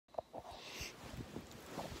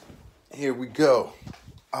Here we go.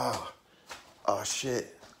 Ah, oh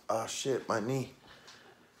shit. Oh shit, my knee.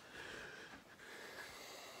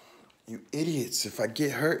 You idiots. If I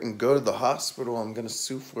get hurt and go to the hospital, I'm gonna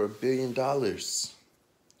sue for $1 billion.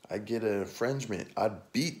 I get an infringement.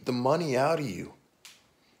 I'd beat the money out of you.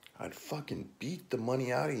 I'd fucking beat the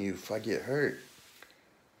money out of you if I get hurt.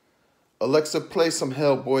 Alexa, play some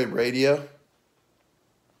Hellboy radio.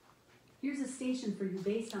 Here's a station for you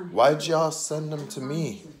based on. Why'd y'all send them to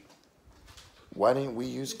me? Why didn't we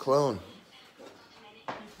use clone?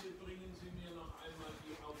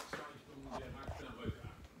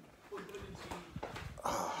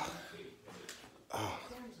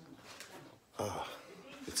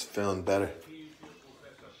 It's feeling better.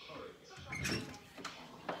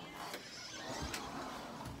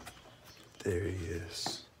 There he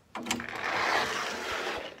is.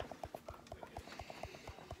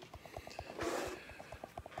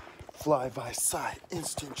 Fly by sight,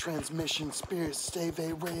 instant transmission, spirit stave,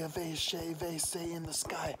 ray of a shave, say in the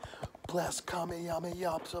sky, blast kame yame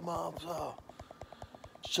yapsama,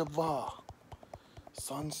 shava.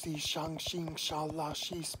 Sun si shang shing sha la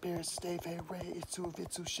shi, spirit stave, ray itsu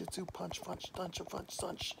vitsu shitsu punch punch dunch punch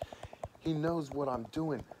sunch. He knows what I'm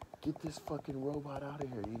doing. Get this fucking robot out of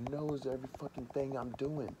here. He knows every fucking thing I'm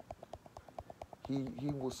doing. He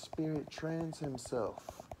will spirit trans himself.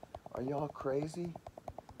 Are y'all crazy?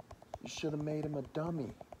 You should have made him a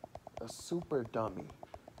dummy. A super dummy.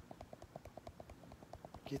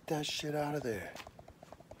 Get that shit out of there.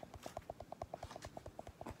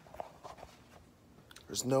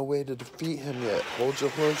 There's no way to defeat him yet. Hold your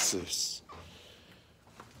horses.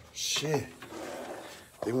 Shit.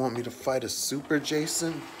 They want me to fight a super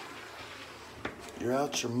Jason? You're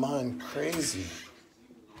out your mind crazy.